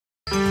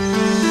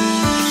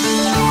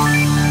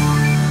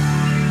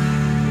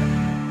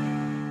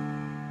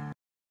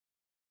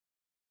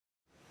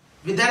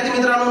विद्यार्थी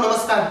मित्रांनो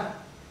नमस्कार.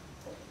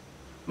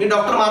 मी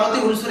डॉक्टर मारोती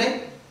हुलसुरे.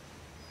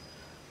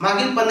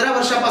 मागील 15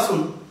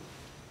 वर्षापासून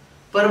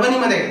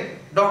परभणीमध्ये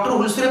डॉक्टर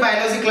हुलसुरे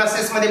बायोलॉजी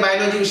क्लासेस मध्ये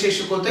बायोलॉजी विषय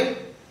शिकवतोय.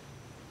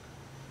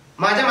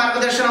 माझ्या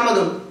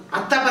मार्गदर्शनामधून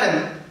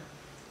आतापर्यंत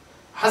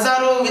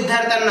हजारो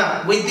विद्यार्थ्यांना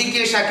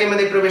वैद्यकीय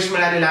शाखेमध्ये प्रवेश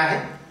मिळालेला आहे.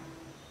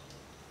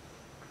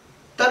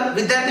 तर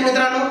विद्यार्थी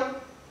मित्रांनो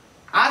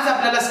आज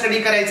आपल्याला स्टडी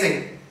करायचे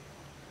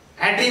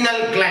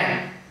adrenal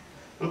Gland.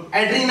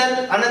 Adrenal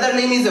another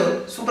name is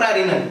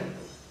suprarenal.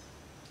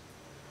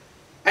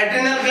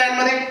 Adrenal gland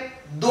मध्ये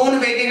दोन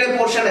वेगवेगळे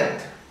पोर्शन आहेत.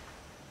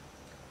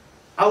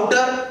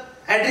 आउटर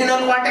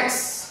adrenal cortex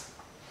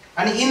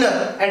आणि इनर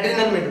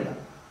adrenal medulla.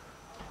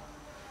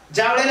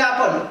 ज्या वेळेला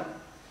आपण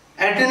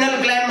adrenal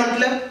gland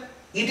म्हटलं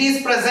it is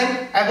present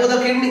above the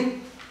kidney.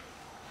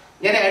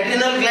 यानी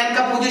adrenal gland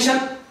का पोजीशन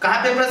कहां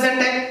पे प्रेजेंट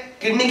है?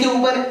 किडनी के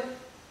ऊपर है.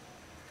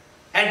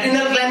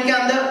 adrenal gland के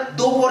अंदर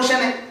दो पोर्शन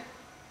है.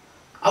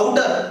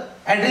 Outer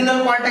adrenal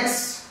cortex,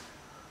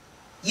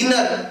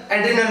 inner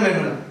adrenal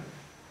medulla.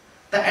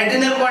 The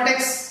adrenal cortex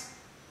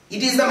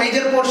it is the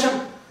major portion.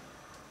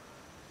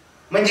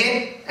 म्हणजे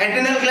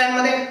adrenal gland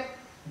मध्ये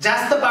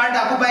जास्त पार्ट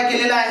ऑक्युपाय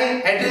केलेला आहे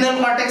adrenal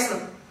cortex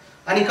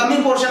आणि कमी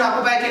पोर्शन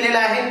ऑक्युपाय केलेला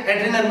आहे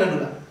adrenal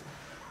medulla.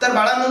 तर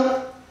बाळांनो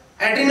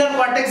adrenal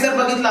cortex जर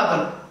बघितलं आपण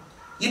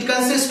it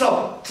consists of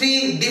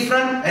 3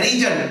 different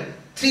region,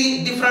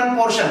 3 different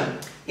portion.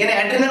 यानी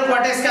adrenal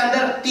cortex के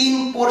अंदर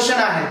 3 पोर्शन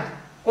आहेत.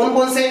 कौन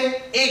कौन से?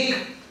 एक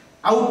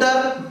outer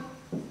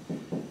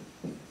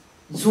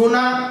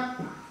zona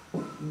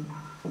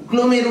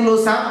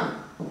glomerulosa,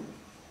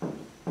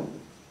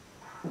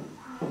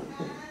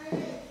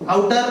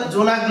 outer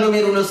zona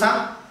glomerulosa,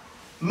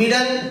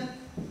 middle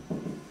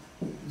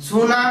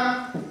जोना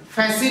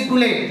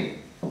फैसिकुलेट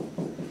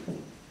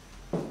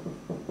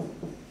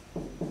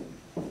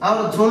और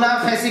जोना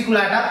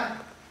फैसिकुलाटा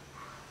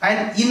and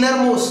inner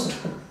most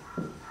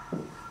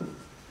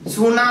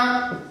zona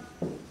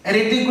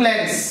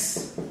reticularis.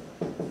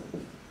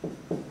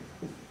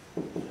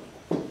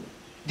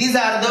 These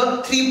are the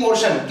 3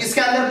 portion.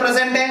 किसके अंदर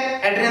प्रेजेंट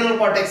है? एड्रेनल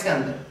कॉर्टेक्स के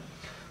अंदर.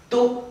 तो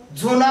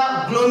zona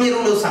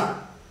glomerulosa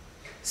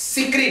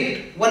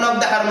secrete one of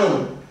the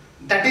hormone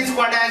that is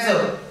called as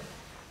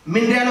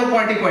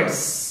mineralocorticoids.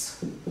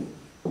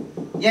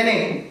 यानी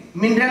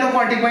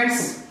mineralocorticoids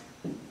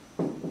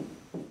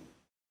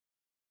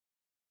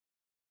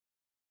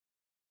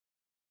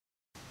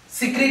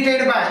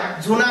secreted by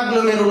zona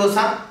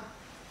glomerulosa.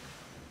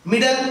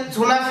 Middle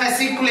zona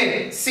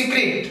fasciculate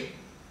secrete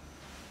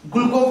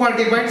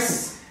glucocorticoids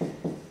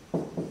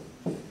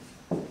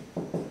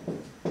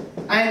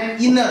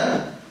and inner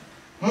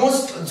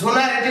most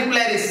zona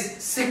reticularis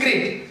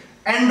secrete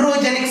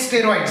androgenic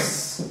steroids.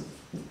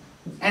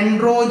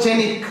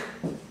 Androgenic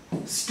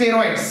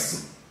steroids.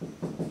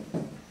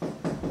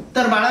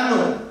 तर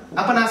बाळांनो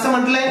आपण असं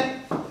म्हटलंय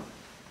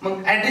मग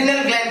adrenal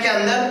Gland के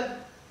अंदर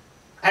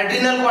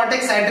adrenal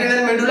cortex,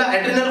 adrenal medulla,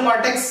 adrenal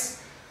cortex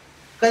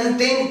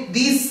contain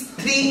these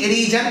 3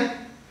 region: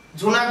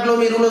 zona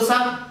glomerulosa,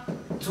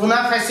 zona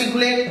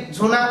fasciculate,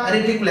 zona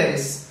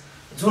reticularis.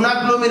 Zona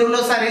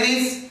glomerulosa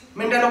release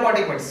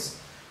mineralocorticoids,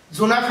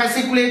 zona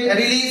fasciculate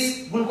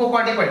release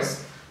glucocorticoids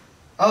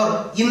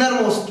और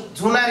innermost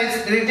zona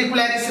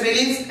reticularis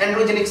release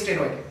androgenic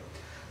steroid.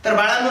 तर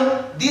बाळांनो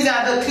these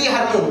are the 3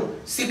 hormone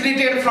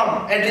secreted from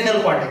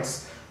adrenal cortex.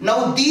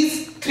 Now these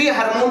 3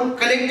 hormone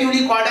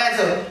collectively called as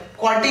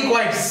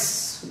corticoids.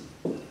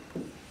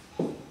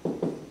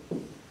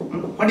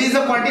 What is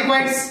the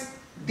corticoids?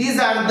 These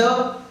are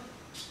the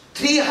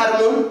 3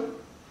 hormone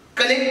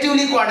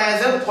collectively called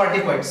as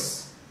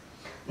corticoids.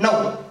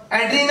 Now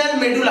adrenal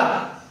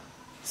medulla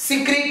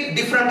secrete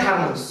different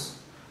hormones.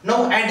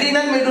 Now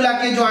adrenal medulla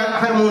के जो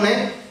hormone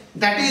है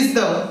that is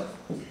the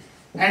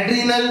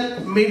adrenal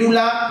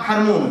medulla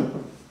hormone.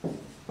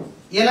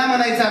 याला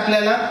म्हणायचं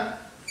आपल्याला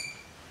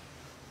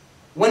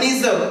one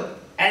is the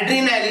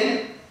adrenaline,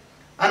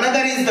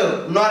 another is the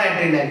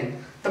noradrenaline.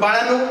 तर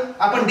बाळांनो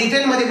आपण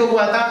detail मध्ये बघू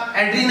आता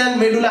ॲड्रिनल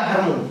मेडुला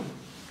हार्मोन.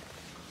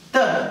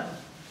 तर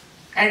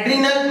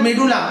adrenal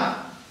medulla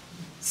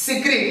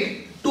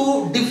secrete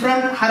 2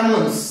 different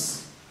hormones.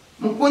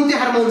 मग कोणते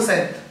हार्मोन्स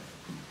आहेत?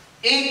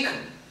 एक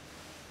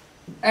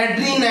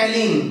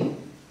ॲड्रिनॅलिन,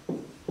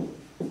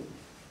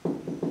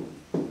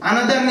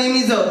 another name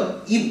is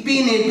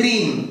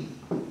epinephrine.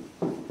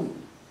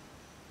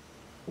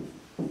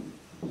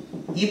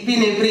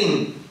 Epinephrine.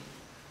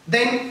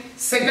 Then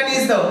second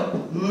is the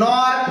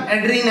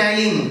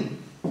noradrenaline.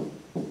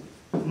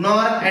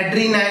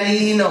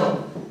 Noradrenaline.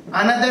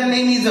 Another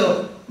name is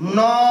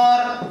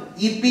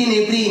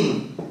norepinephrine.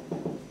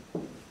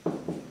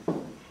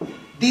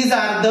 These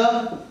are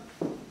the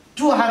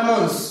 2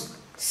 hormones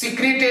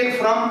secreted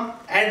from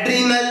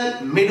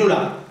adrenal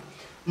medulla.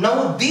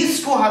 Now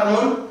these 2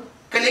 hormones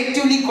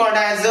collectively called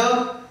as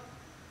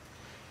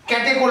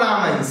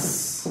catecholamines.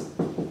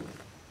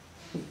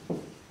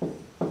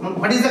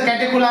 What is the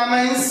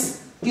catecholamines?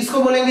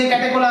 किसको बोलेंगे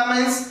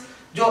catecholamines?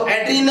 जो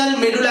adrenal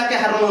medulla के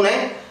hormone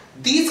है,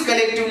 these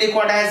collectively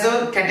called as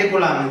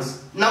catecholamines.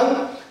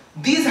 Now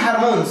these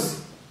hormones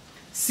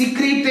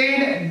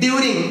secreted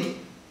during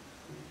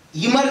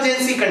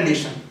emergency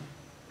condition,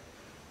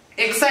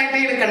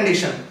 excited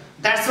condition.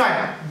 That's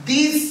why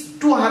these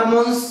two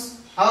hormones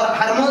or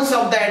hormones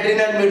of the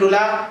adrenal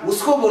medulla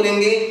उसको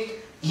बोलेंगे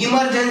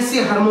emergency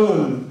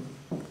hormone.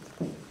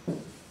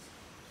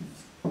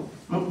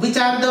 Which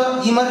are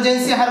the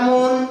emergency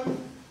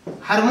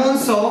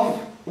hormones of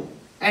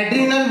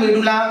adrenal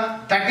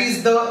medulla? That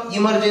is the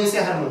emergency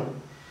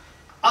hormone.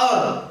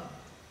 Or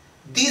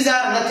these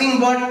are nothing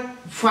but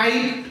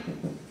fight,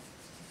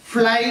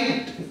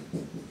 flight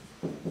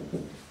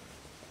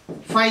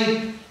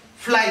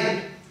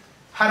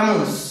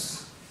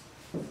hormones.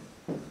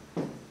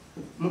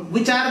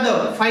 Which are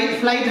the fight,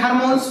 flight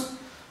hormones?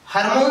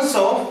 Hormones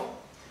of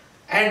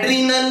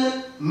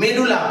adrenal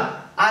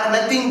medulla are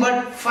nothing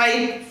but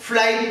fight,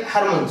 flight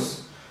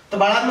hormones. तो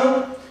बाळांनो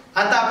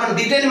आता आपण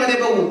detail मध्ये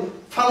बघू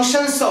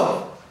functions of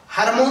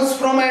hormones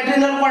from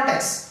adrenal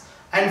cortex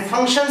and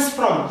functions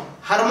from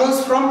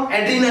hormones from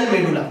adrenal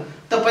medulla.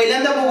 तर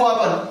पहिल्यांदा बघू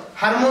आपण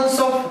hormones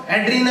of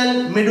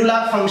adrenal medulla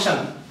function.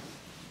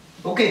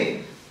 Okay,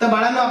 तर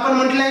बाळांनो आपण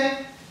म्हटलंय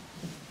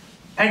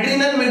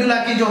adrenal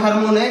medulla की जो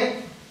हार्मोन है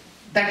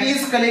that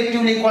is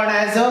collectively called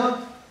as a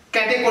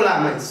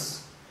catecholamines.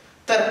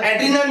 तर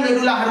adrenal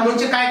medulla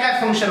हार्मोनचे काय काय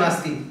फंक्शन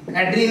असतील?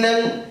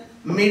 adrenal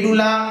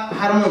medulla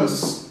hormones.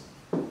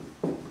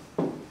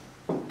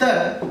 तर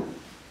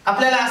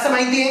आपल्याला असं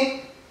माहिती आहे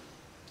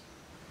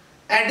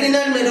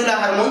adrenal medulla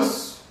hormones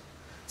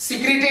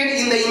secreted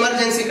in the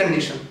emergency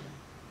condition.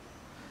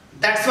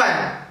 That's why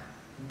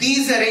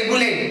these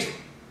regulate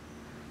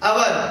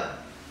our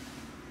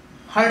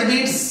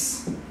heartbeats.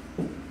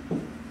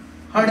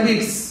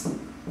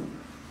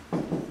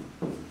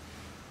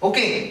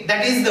 Okay,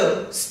 that is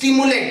the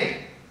stimulate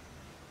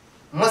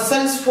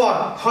muscles for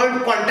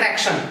heart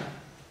contraction.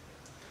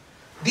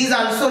 These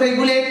also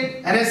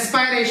regulate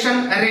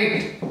respiration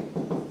rate.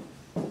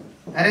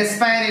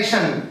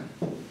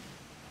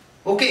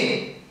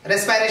 Okay,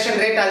 respiration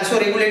rate also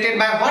regulated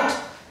by what?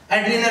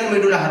 Adrenal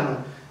medulla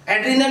hormone.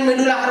 Adrenal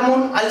medulla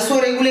hormone also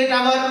regulate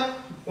our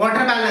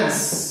water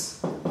balance.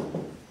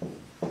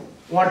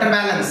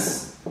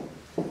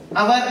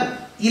 Our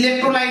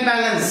electrolyte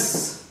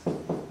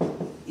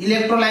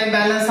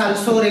balance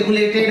also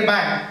regulated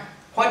by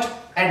what?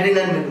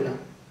 Adrenal medulla.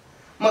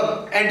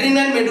 Mug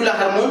adrenal medulla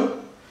hormone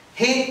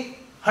hey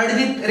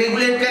heartbeat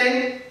regulate करेल,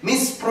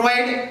 means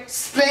provide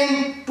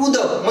strength to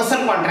the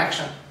muscle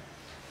contraction.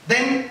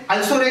 Then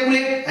also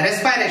regulate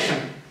respiration,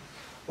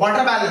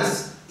 water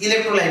balance,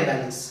 electrolyte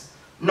balance.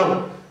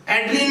 Now,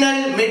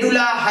 adrenal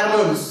medulla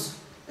hormones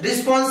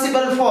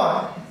responsible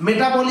for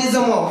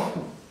metabolism of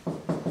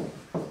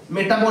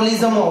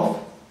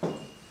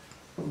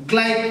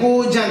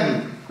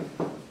glycogen.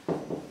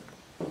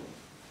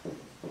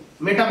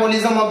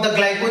 Metabolism of the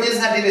glycogen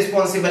that is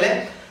responsible.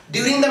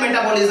 During the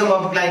metabolism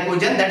of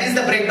glycogen, that is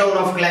the breakdown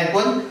of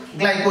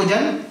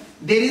glycogen,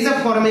 there is a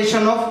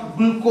formation of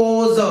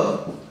glucose.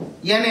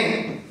 यानी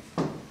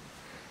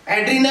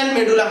adrenal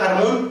medulla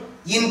hormone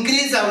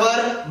increase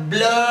our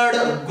blood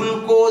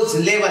glucose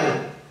level.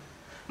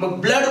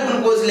 Mug blood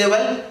glucose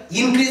level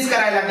increase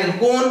करायला लागेल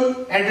कोण?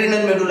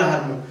 Adrenal medulla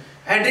hormone.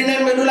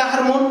 Adrenal medulla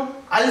hormone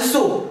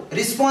also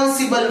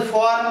responsible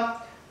for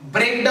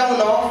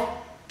breakdown of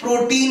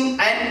protein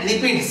and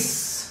lipids.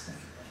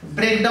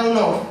 Breakdown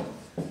of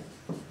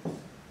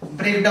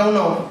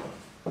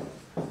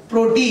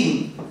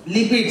protein,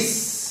 lipids.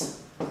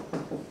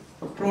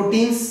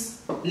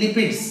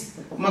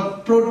 Mug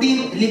protein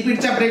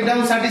लिपिडच्या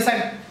breakdown साठी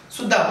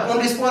सुद्धा कोण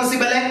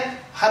responsible आहे?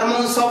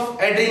 Hormones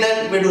of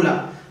adrenal medulla.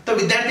 तर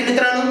विद्यार्थी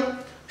मित्रांनो,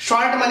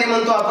 शॉर्ट मध्ये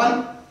म्हणतो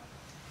आपण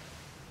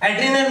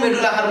adrenal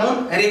medulla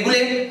hormone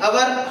regulate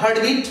our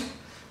heartbeat,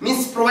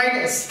 means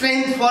provide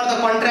strength for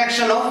the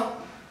contraction of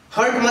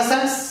heart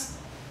muscles,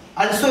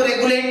 also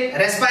regulate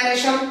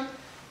respiration,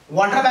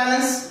 water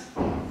balance,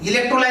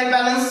 electrolyte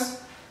balance,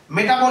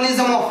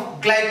 metabolism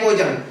of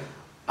glycogen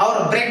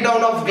or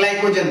breakdown of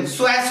glycogen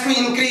so as to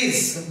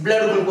increase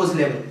blood glucose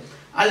level.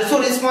 Also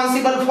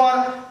responsible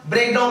for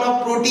breakdown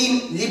of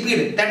protein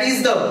lipid, that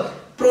is the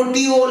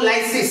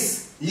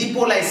proteolysis,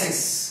 lipolysis.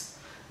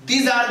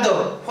 These are the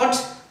what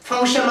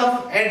function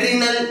of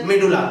adrenal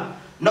medulla.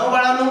 Now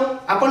बाळांनो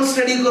आपण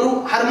study करू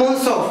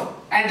hormones of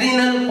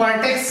adrenal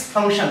cortex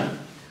function.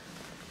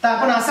 तर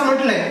आपण असं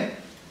म्हटलंय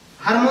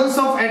hormones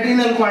of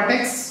adrenal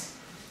cortex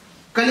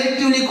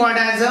collectively called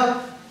as a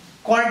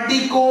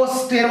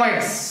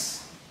corticosteroids.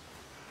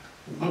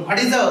 What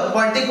is the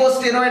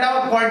corticosteroid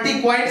or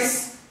corticoids?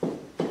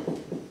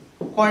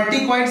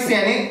 Corticoids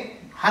यानी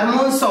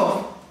hormones of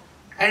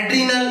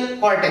adrenal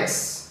cortex.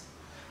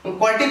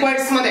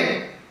 corticoids मध्ये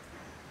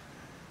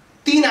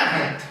तीन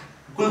आहेत,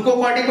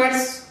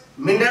 ग्लुकोकॉर्टिकॉइड्स,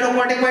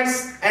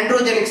 मिनरलोकॉर्टिकॉइड्स,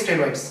 एंड्रोजेनिक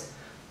स्टेरॉइड्स.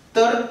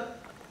 तर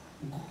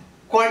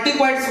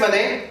कॉर्टिकॉइड्स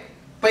मध्ये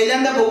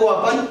पहिल्यांदा बघू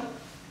आपण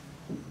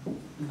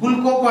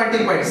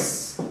ग्लुकोकॉर्टिकॉइड्स.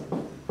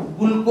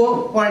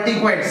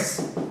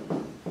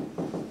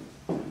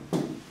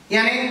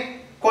 यानी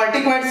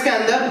कॉर्टिकॉइड्स के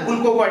अंदर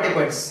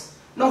ग्लुकोकॉर्टिकॉइड्स.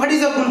 No, what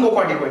is a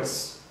ग्लुकोकॉर्टिकॉइड्स?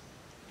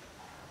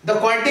 The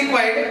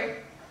corticoid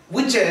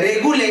which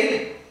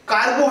regulate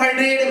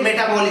carbohydrate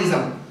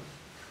metabolism.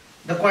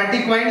 The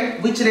corticoid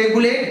which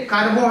regulate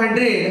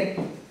carbohydrate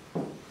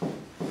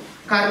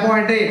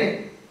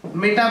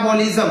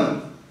metabolism.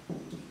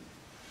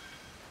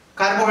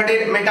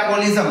 Carbohydrate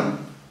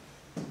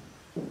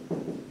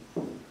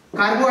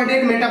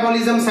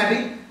metabolism साठी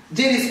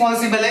जे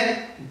रिस्पॉन्सिबल आहे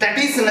that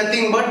is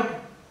nothing but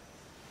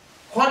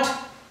what?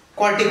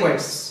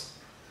 Corticoids.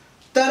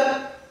 तर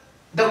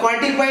the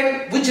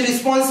corticoid which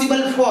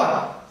responsible for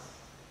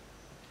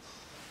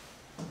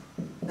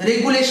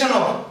regulation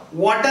of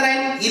water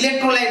and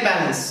electrolyte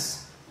balance,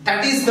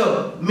 that is the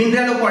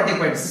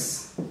mineralocorticoids.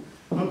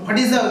 What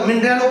is the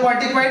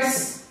mineralocorticoids?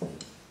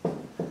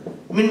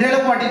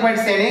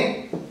 Mineralocorticoids यानी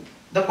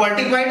the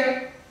corticoid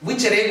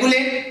which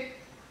regulate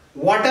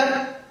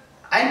water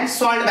and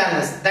salt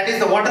balance, that is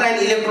the water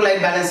and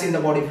electrolyte balance in the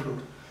body fluid.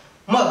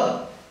 मग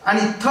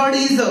आणि third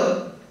is the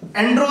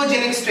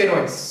androgenic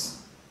steroids.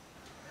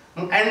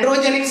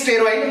 Androgenic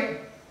steroid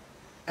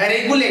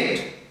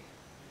regulate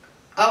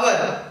our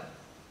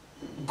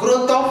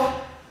growth of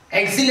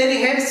axillary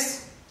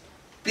hairs,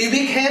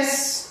 pubic hairs,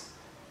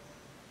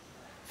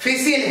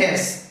 facial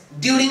hairs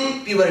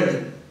during puberty.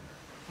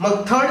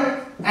 Mug third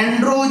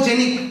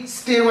androgenic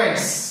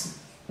steroids.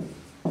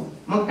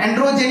 Mug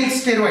androgenic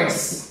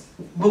steroids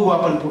बघू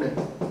आपण पुढे.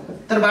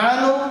 तर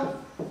बाळांनो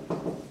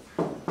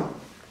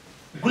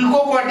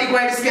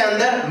glucocorticoids के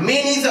अंदर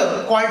main is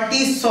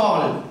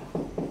cortisol,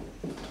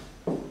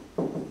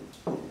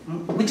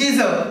 which is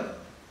a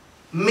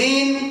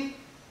main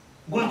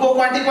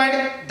glucocorticoid,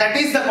 that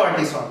is the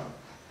cortisol.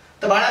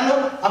 तर बाळांनो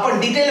आपण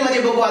डिटेल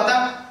मध्ये बघू आता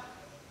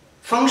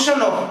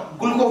function of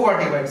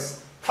ग्लुकोकॉर्टिकॉइड्स,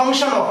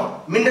 function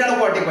of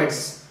mineralocorticoids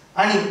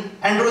आणि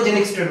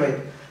अँड्रोजेनिक स्टेरॉइड.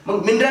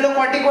 मग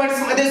मिनरलोकॉर्टिकॉइड्स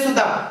मध्ये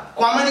सुद्धा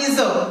कॉमन इज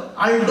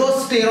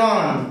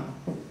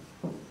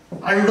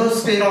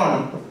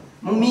अल्डोस्टेरॉन.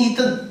 मग मी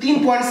इथं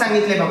 3 पॉइंट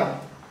सांगितले बघा.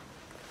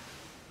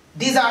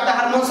 These are the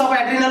hormones of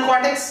adrenal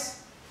cortex,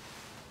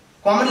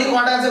 commonly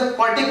called as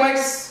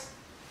corticoids.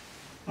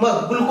 मग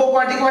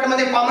ग्लुकोकॉर्टिकॉइड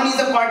मध्ये कॉमन इज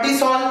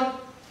कॉर्टिसॉल,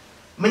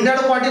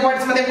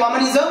 मिनरलोकॉर्टिकॉइड्स मध्ये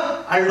कॉमन इज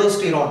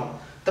अल्डोस्टेरॉन.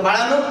 तर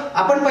बाळांनो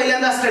आपण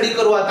पहिल्यांदा स्टडी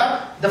करू आता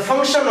the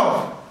function of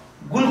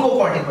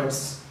ग्लुकोकॉर्टिकॉइड्स,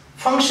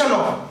 function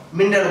of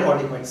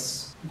mineralocorticoids.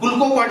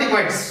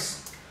 ग्लुकोकॉर्टिकॉइड्स,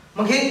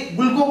 मग हे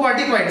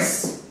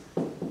ग्लुकोकॉर्टिकॉइड्स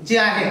जे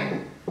आहे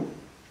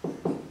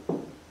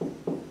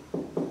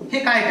हे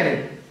काय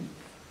करेल?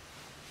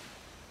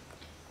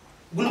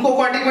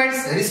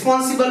 ग्लुकोकॉर्टिकॉइड्स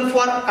रिस्पॉन्सिबल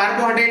फॉर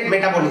कार्बोहायड्रेट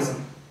मेटाबॉलिझम.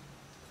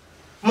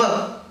 मग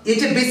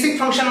याचे बेसिक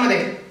फंक्शन मध्ये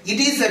it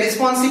is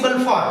responsible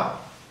for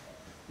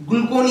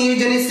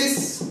gluconeogenesis,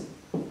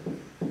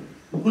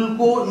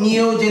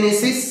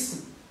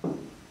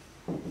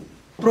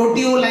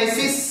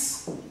 प्रोटिओलायसिस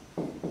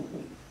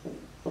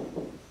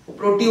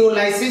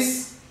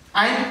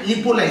and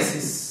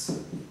lipolysis.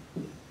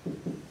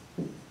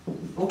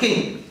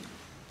 Okay.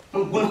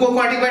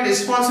 Glucocorticoid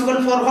responsible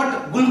for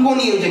what?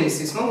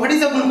 Gluconeogenesis. Now what is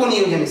the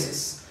gluconeogenesis?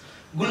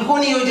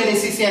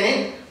 Gluconeogenesis यानी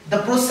the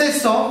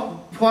process of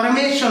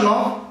formation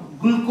of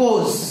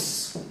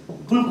glucose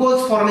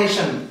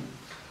formation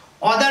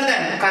other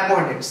than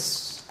carbohydrates.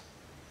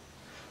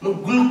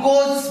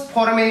 Glucose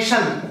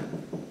formation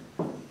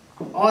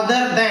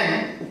other than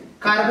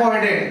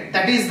carbohydrate,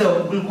 that is the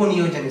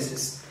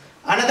gluconeogenesis.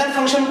 Another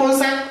function कौन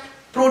सा है?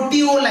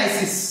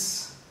 Proteolysis,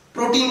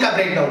 protein का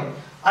breakdown.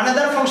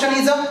 Another function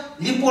is a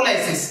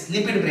lipolysis,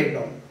 lipid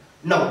breakdown.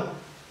 Now,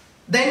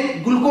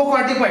 then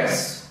glucocorticoids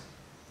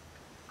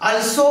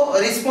also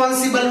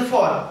responsible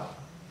for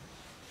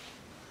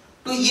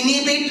to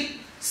inhibit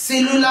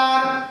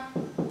cellular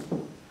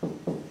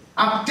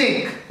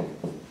uptake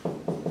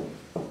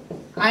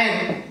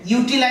and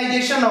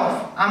utilization of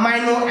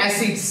amino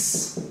acids.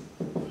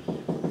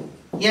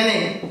 यानी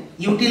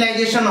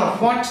utilization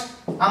of what?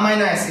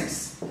 Amino acids.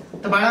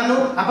 तर बाळांनो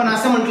आपण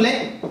असं म्हटले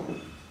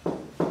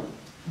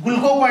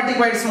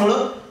ग्लुकोकॉर्टिकॉइड्स मुळे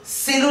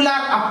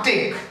सेल्युलर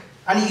अपटेक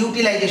आणि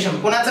utilisation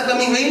कोणाचं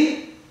कमी होईल?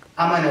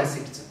 Amino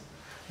ऍसिडचं.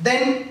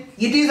 Then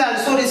it is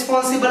also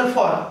responsible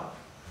for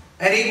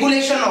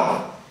regulation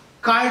of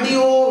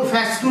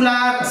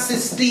कार्डिओव्हॅस्क्युलर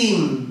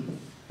system.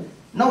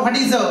 Now what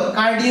is a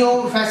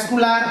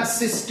कार्डिओव्हॅस्क्युलर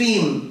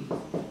system?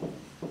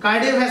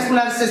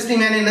 कार्डिओव्हॅस्क्युलर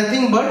system यानी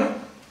nothing but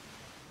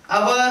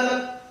our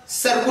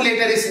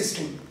circulatory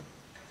system.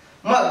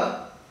 Mug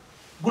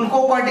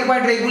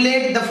glucocorticoid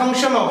regulate the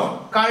function of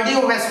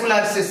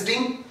cardiovascular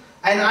system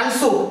and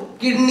also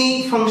kidney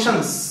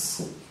functions.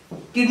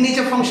 Kidney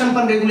चे function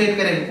पण regulate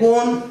करेल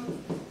कोण?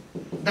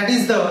 That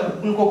is the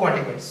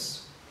glucocorticoids.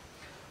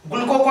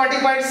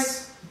 Glucocorticoids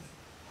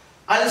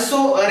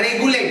also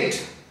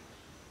regulate,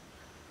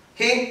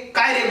 हे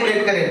काय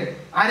regulate करेल?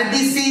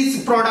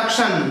 RBC's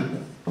production.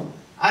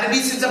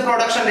 RBC's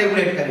production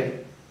regulate करेल.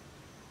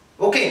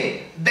 Okay,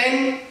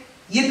 then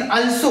it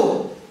also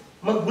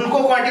mug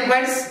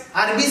ग्लुकोकॉर्टिकॉइड्स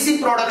RBC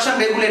production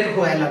regulate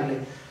व्हायला लागले.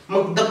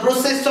 मग the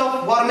process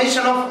of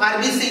formation of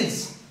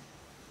RBCs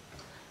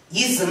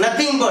is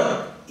nothing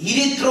but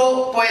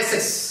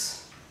erythropoiesis.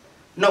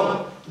 Now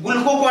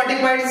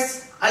ग्लुकोकॉर्टिकॉइड्स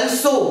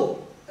also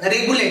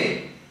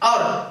regulate और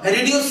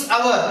reduce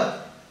our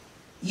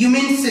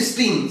immune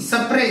system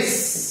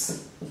suppress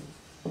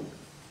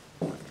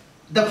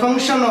the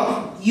function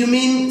of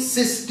immune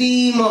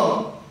system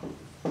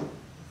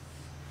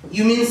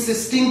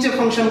चे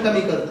function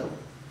कमी करतं.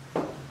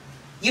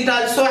 It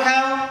also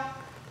have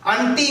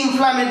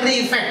anti-inflammatory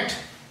effect.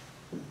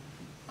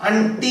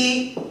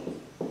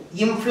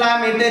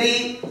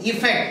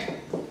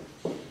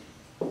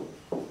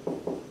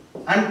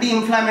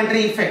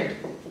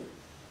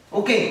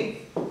 Okay,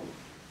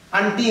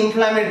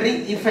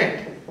 anti-inflammatory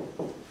effect.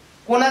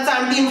 कोणाचा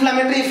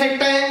anti-inflammatory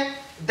effect आहे?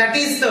 That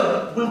is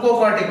the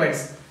glucocorticoids.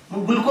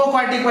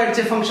 ग्लुकोकॉर्टिकॉइड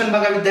चे function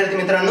बघा विद्यार्थी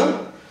मित्रांनो,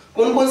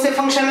 कोण कोणते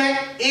फंक्शन आहे?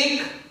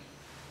 एक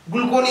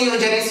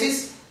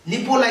gluconeogenesis,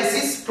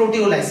 लिपोलायसिस,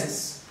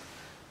 प्रोटिओलायसिस.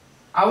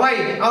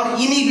 Avoid or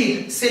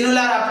inhibit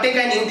cellular uptake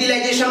and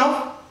utilization of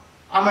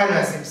amino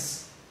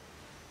acids.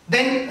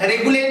 Then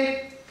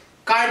regulate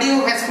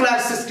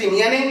cardiovascular system,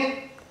 यानी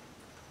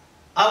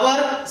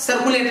our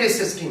circulatory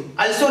system.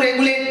 Also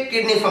regulate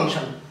kidney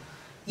function.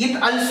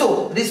 It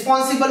also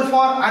responsible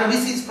for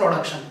RBC's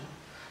production.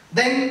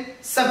 Then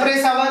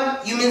suppress our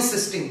immune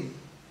system.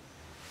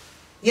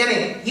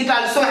 यानी it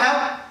also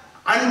have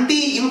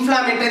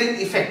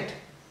anti-inflammatory effect.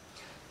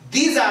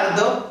 These are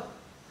the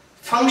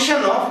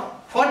function of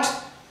what?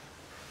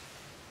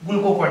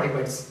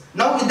 Glucocorticoids.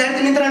 Now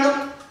विद्यार्थी मित्रांनो,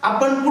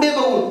 आपण पुढे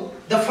बघू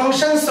the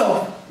functions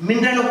of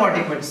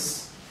mineralocorticoids.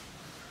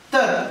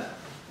 तर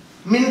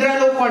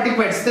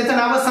mineralocorticoids त्याचं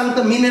नाव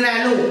सांगतं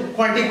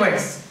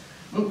mineralocorticoids.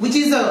 Which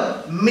is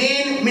the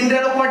main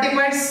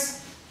mineralocorticoids?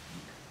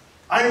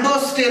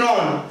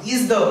 Aldosterone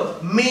is the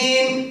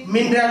main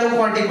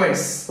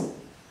mineralocorticoids.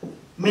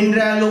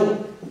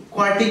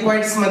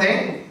 Mineralocorticoids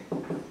मध्ये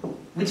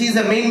which is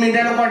the main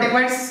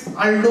mineralocorticoids?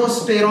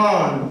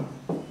 Aldosterone.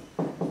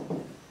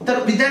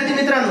 तर विद्यार्थी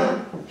मित्रांनो,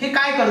 हे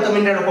काय करतं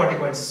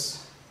mineralocorticoids?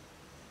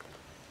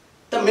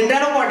 The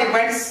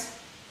mineralocorticoids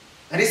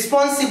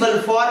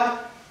responsible for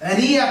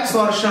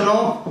reabsorption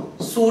of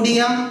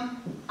sodium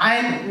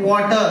and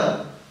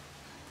water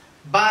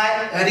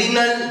by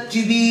renal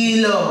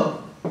tubule.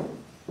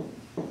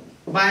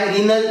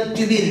 Renal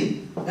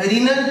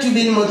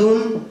tubule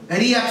मधून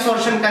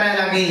reabsorption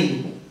करायला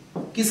लागेल.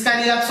 किसका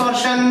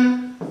reabsorption?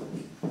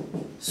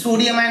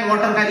 Sodium and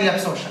water का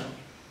reabsorption.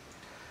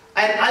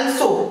 And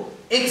also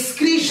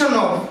excretion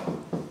of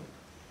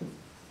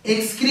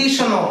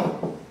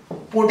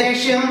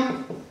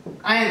potassium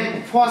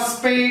and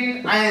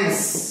phosphate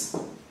ions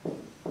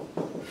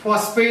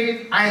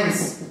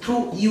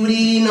through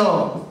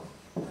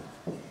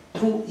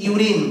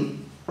urine.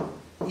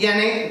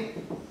 यानी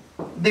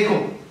देखो,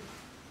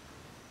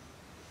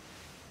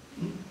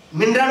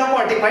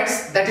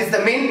 mineralocorticoids, that is the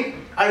main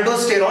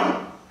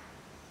aldosterone,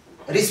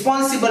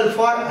 responsible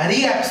for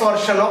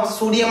reabsorption of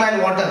sodium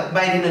and water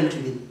by renal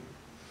tubule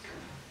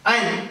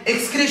and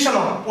excretion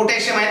of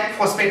potassium and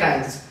phosphate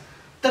ions.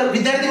 तर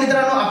विद्यार्थी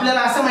मित्रांनो,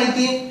 आपल्याला असं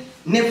माहिती आहे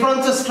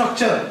नेफ्रॉनचं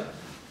structure.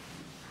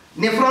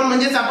 Nephron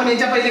म्हणजेच आपण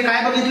याच्या पहिले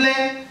काय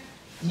बघितलंय?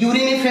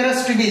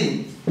 युरिनिफेरस ट्यूब्यूल.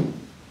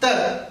 तर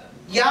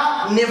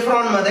या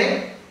नेफ्रॉन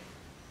मध्ये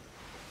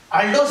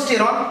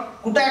अल्डोस्टेरॉन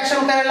कुठे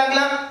ऍक्शन करायला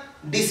लागला?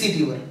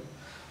 डीसीटी वर.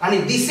 आणि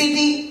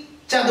डीसीटी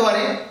च्या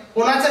द्वारे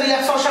कोणाचं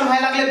रिअब्सॉर्प्शन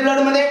व्हायला लागले ब्लड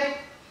मध्ये?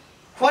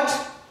 What?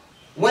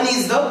 One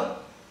is the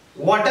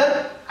water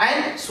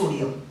and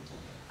sodium.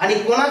 आणि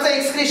कोणाचं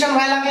एक्सक्रीशन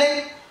व्हायला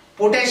लागले?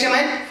 Potassium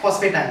and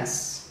phosphate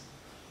ions.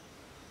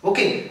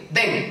 Okay,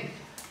 then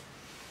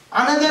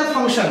another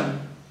function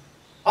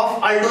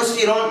of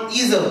aldosterone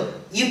is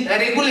it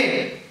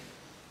regulate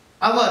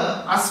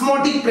our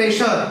osmotic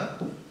pressure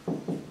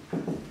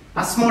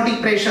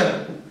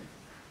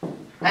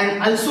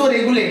and also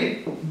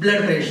regulate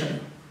blood pressure.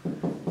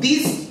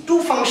 These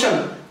two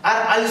functions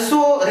are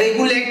also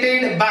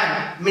regulated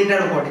by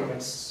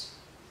mineralocorticoids.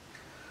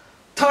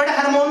 Third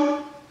hormone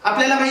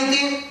आपल्याला माहिती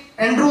आहे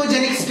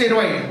androgenic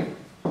steroid.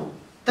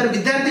 तर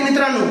विद्यार्थी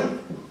मित्रांनो,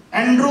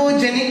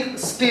 androgenic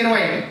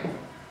steroid,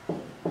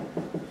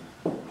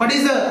 what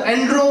is the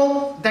andro?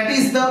 That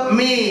is the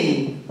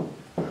male.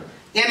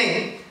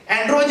 यानी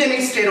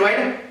androgenic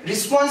steroid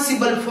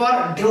responsible for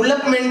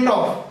development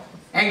of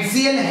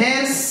axial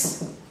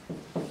hairs,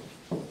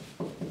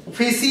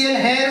 facial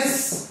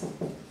hairs,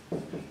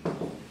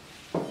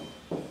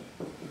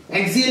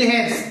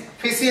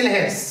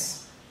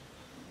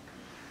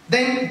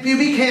 then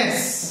pubic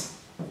hairs.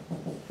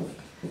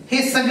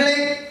 हे सगळे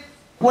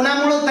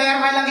कोणामुळे तयार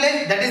व्हायला लागले?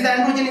 That is the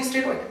androgenic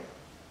steroid.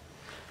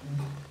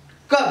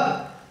 कब?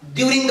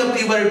 During the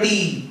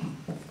puberty.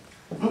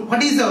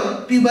 What is the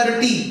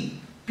puberty?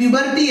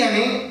 Puberty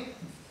यानी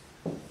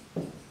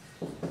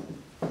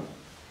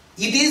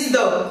it is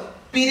the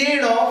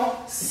period of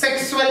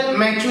sexual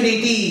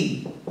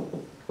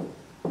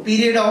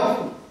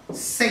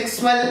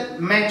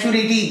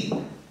maturity.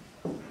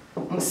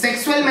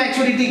 Sexual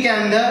maturity के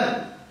अंदर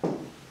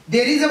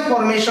there is a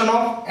formation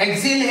of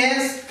axial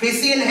hairs,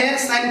 facial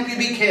hairs and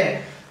pubic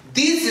hair.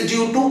 These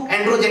due to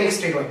androgenic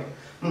steroid.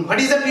 What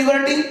is the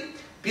puberty?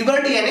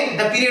 Puberty यानी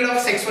the period of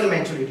sexual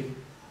maturity.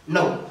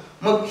 Now,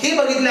 मग हे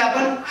बघितलं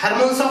आपण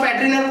hormones of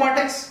adrenal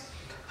cortex.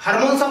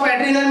 Hormones of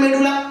adrenal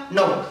medulla?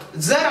 No.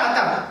 जर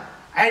आता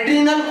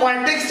adrenal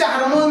कॉर्टेक्सचे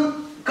hormone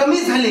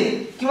कमी झाले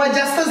किंवा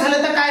जास्त झाले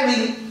तर काय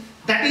होईल?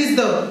 That is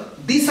the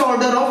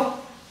disorder of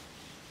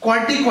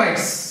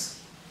corticoids.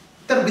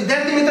 तर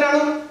विद्यार्थी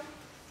मित्रांनो,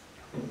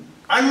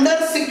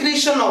 under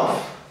secretion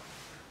of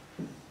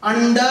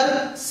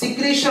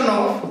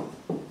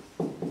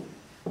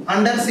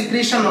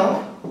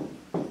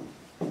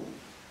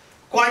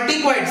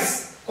corticoids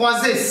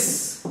causes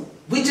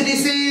which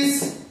disease?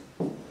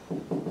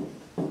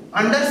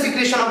 Under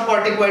secretion of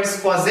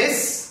corticoids causes,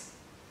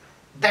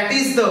 that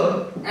is the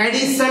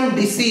Addison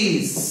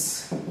disease.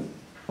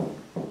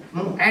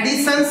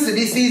 Addison's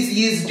disease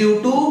is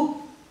due to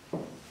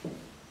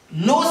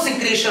low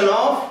secretion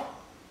of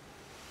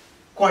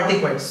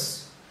corticoids.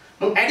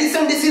 Mug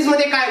Addison disease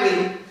मध्ये काय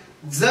होईल?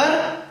 जर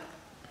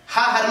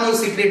हा hormone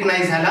secrete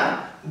नाही झाला,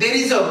 there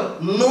is a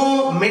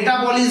no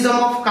metabolism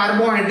of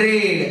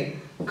carbohydrate.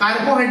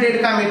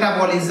 Carbohydrate का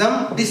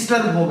metabolism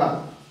disturb होगा.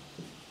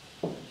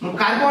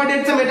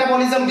 कार्बोहाइड्रेटचं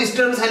metabolism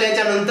disturb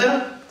झाल्याच्या नंतर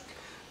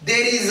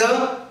there is a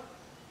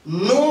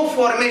no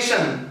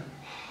formation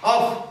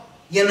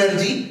of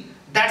energy.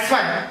 That's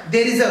why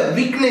there is a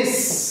weakness.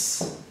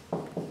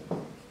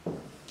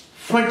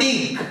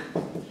 Fatigue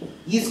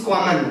is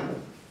common.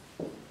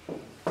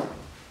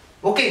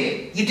 Okay,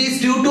 it is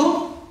due to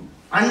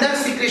under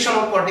secretion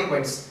of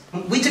corticoids.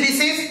 Which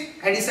disease?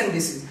 Addison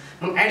disease.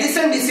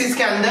 Addison disease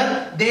के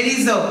अंदर there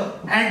is a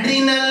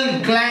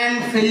adrenal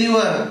gland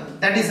failure.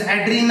 That is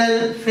adrenal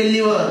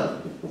failure.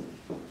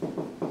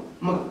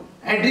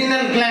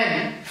 Adrenal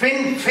gland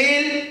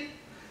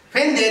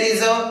when there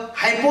is a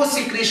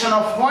hyposecretion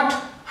of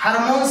what?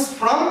 Hormones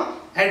from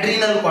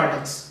adrenal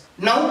cortex.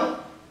 Now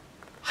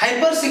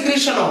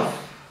hypersecretion of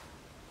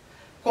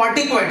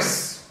corticoids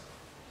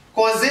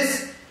causes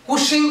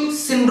Cushing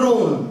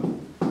syndrome.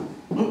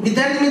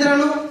 विद्यार्थी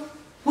मित्रांनो,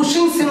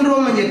 Cushing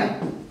syndrome म्हणजे काय?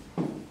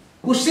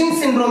 Cushing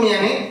syndrome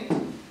याने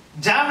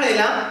ज्या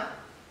वेळेला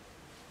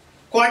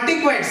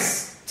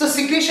कॉर्टिकॉइड्सचं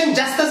secretion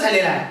जास्त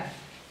झालेलं आहे,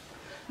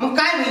 मग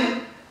काय होईल?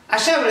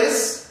 अशा वेळेस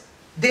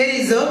there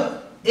is a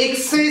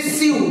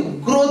excessive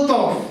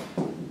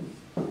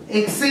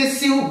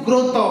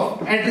growth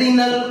of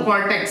adrenal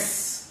cortex.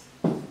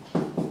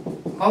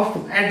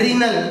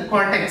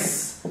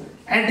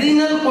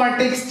 Adrenal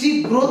कॉर्टेक्सची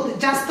growth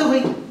जास्त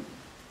होईल.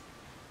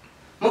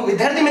 मग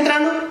विद्यार्थी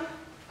मित्रांनो,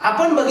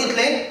 आपण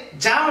बघितले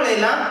ज्या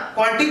वेळेला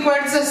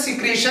कॉर्टिकॉइडचं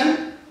सिक्रेशन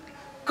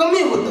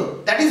कमी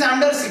होतं, that is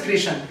under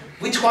secretion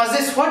which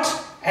causes what?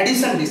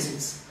 Addison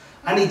disease.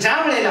 आणि ज्या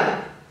वेळेला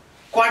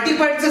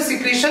कॉर्टिकॉइडचं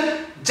सिक्रेशन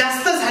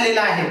जास्त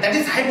झालेलं आहे, that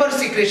is hyper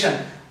secretion,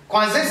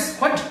 causes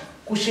what?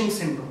 Cushing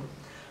syndrome.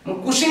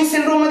 Mug Cushing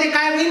syndrome मध्ये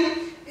काय होईल?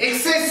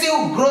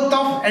 Excessive growth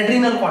of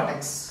adrenal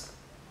cortex.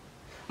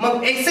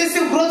 Mug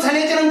excessive growth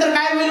झाल्याच्या नंतर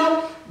काय होईल?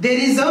 There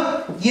is a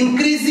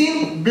increase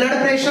in blood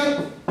pressure,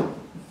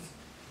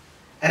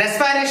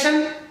 respiration.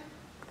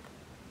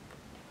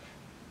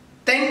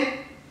 Then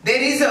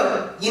there is a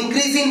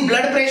increase in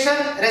blood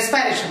pressure,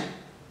 respiration.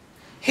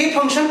 Hey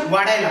function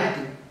वाढायला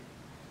लागते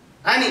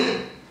आणि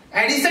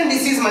ॲडिसन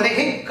डिसीज मध्ये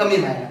हे कमी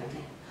व्हायला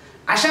लागते.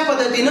 अशा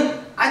पद्धतीनं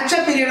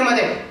आजच्या पिरियड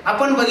मध्ये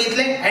आपण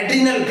बघितले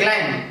ॲड्रिनल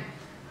ग्लँड,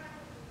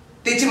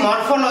 त्याची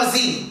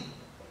मॉर्फोलॉजी,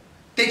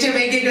 त्याचे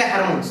वेगवेगळे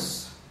हार्मोन्स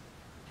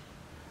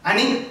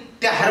आणि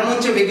त्या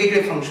हार्मोनचे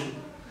वेगवेगळे फंक्शन.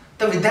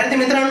 तर विद्यार्थी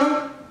मित्रांनो,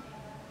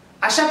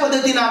 अशा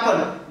पद्धतीने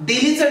आपण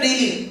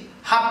डेली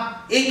हा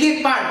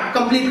एक पार्ट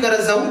कंप्लीट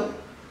करत जाऊ.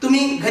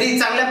 तुम्ही घरी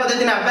चांगल्या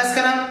पद्धतीने अभ्यास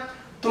करा.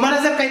 तुम्हाला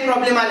जर काही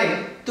प्रॉब्लेम आले,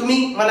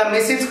 तुम्ही मला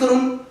मेसेज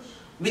करून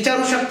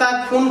विचारू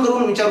शकतात, फोन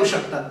करून विचारू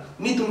शकतात.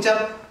 मी तुमच्या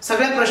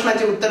सगळ्या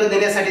प्रश्नांची उत्तरं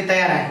देण्यासाठी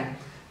तयार आहे.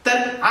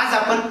 तर आज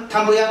आपण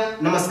थांबूया.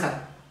 नमस्कार.